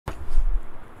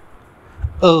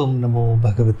Om Namo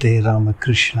Bhagavate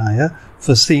Ramakrishnaya.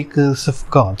 For seekers of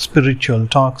God, spiritual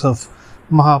talks of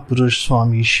Mahapurush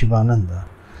Swami Shivananda.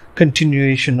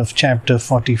 Continuation of chapter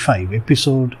 45,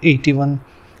 episode 81,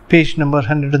 page number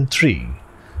 103.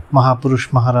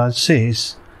 Mahapurush Maharaj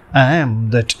says, I am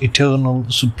that eternal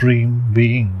supreme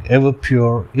being, ever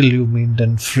pure, illumined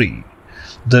and free.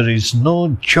 There is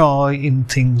no joy in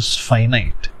things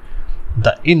finite.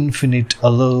 The infinite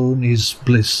alone is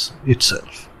bliss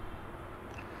itself.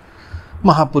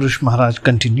 Mahapurush Maharaj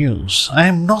continues, I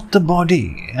am not the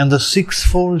body, and the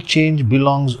sixfold change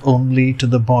belongs only to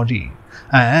the body.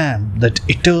 I am that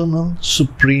eternal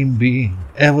supreme being,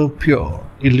 ever pure,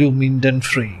 illumined and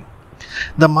free.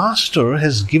 The Master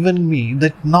has given me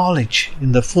that knowledge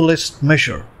in the fullest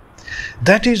measure.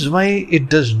 That is why it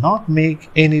does not make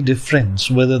any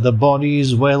difference whether the body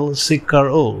is well, sick or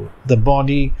old. The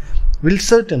body will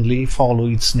certainly follow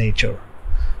its nature.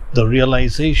 The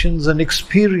realizations and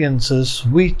experiences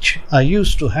which I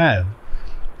used to have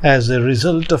as a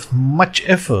result of much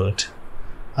effort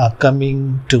are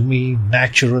coming to me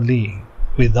naturally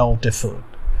without effort.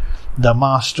 The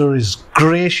Master is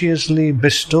graciously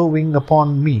bestowing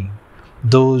upon me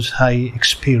those high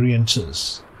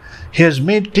experiences. He has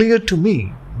made clear to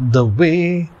me the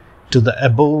way to the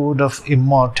abode of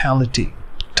immortality.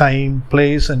 Time,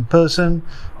 place and person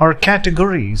are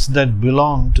categories that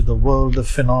belong to the world of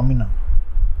phenomena.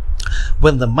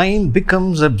 When the mind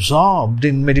becomes absorbed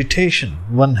in meditation,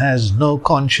 one has no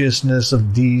consciousness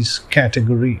of these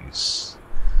categories.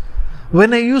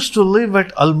 When I used to live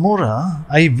at Almora,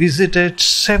 I visited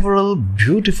several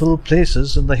beautiful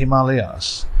places in the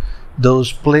Himalayas.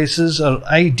 Those places are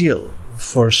ideal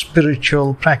for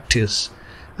spiritual practice,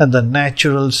 and the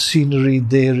natural scenery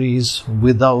there is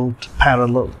without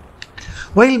parallel.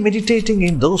 While meditating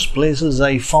in those places,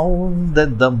 I found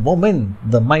that the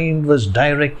moment the mind was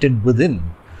directed within,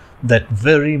 that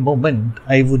very moment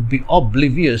I would be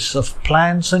oblivious of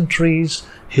plants and trees,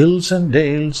 hills and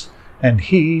dales, and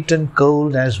heat and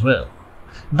cold as well.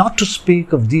 Not to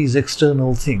speak of these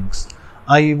external things,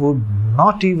 I would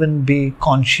not even be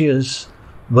conscious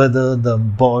whether the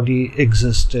body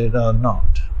existed or not.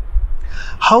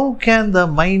 How can the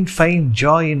mind find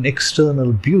joy in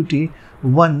external beauty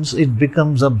once it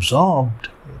becomes absorbed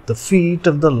at the feet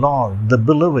of the Lord, the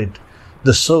Beloved,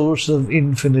 the source of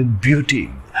infinite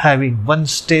beauty? Having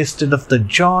once tasted of the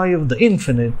joy of the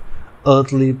infinite,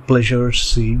 earthly pleasures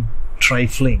seem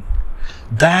trifling.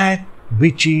 That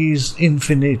which is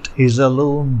infinite is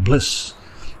alone bliss.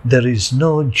 There is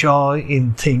no joy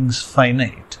in things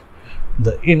finite.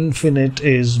 The infinite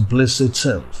is bliss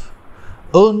itself.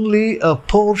 Only a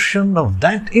portion of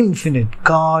that infinite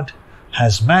God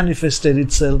has manifested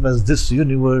itself as this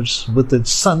universe with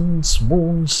its suns,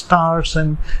 moons, stars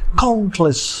and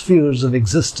countless spheres of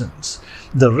existence.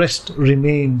 The rest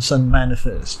remains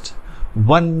unmanifest.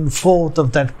 1/4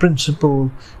 of that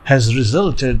principle has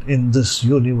resulted in this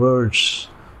universe,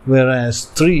 whereas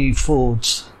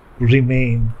 3/4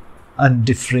 remain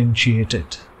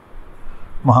undifferentiated.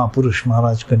 Mahapurush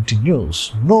Maharaj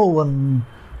continues, no one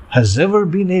has ever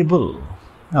been able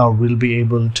or will be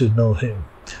able to know him.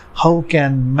 How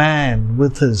can man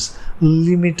with his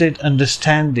limited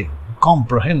understanding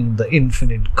comprehend the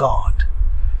infinite God?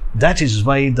 That is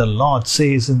why the Lord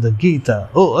says in the Gita,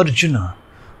 O Arjuna,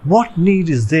 what need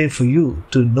is there for you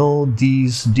to know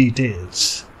these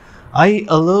details? I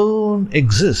alone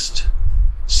exist,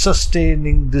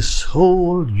 sustaining this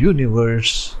whole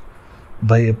universe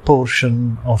by a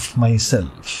portion of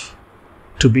myself.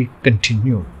 To be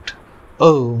continued.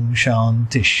 Om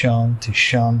Shanti Shanti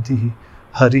Shanti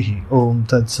Harihi Om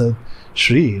Tat Sat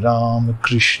Shri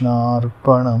Ramakrishna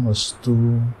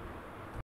Arpanamastu.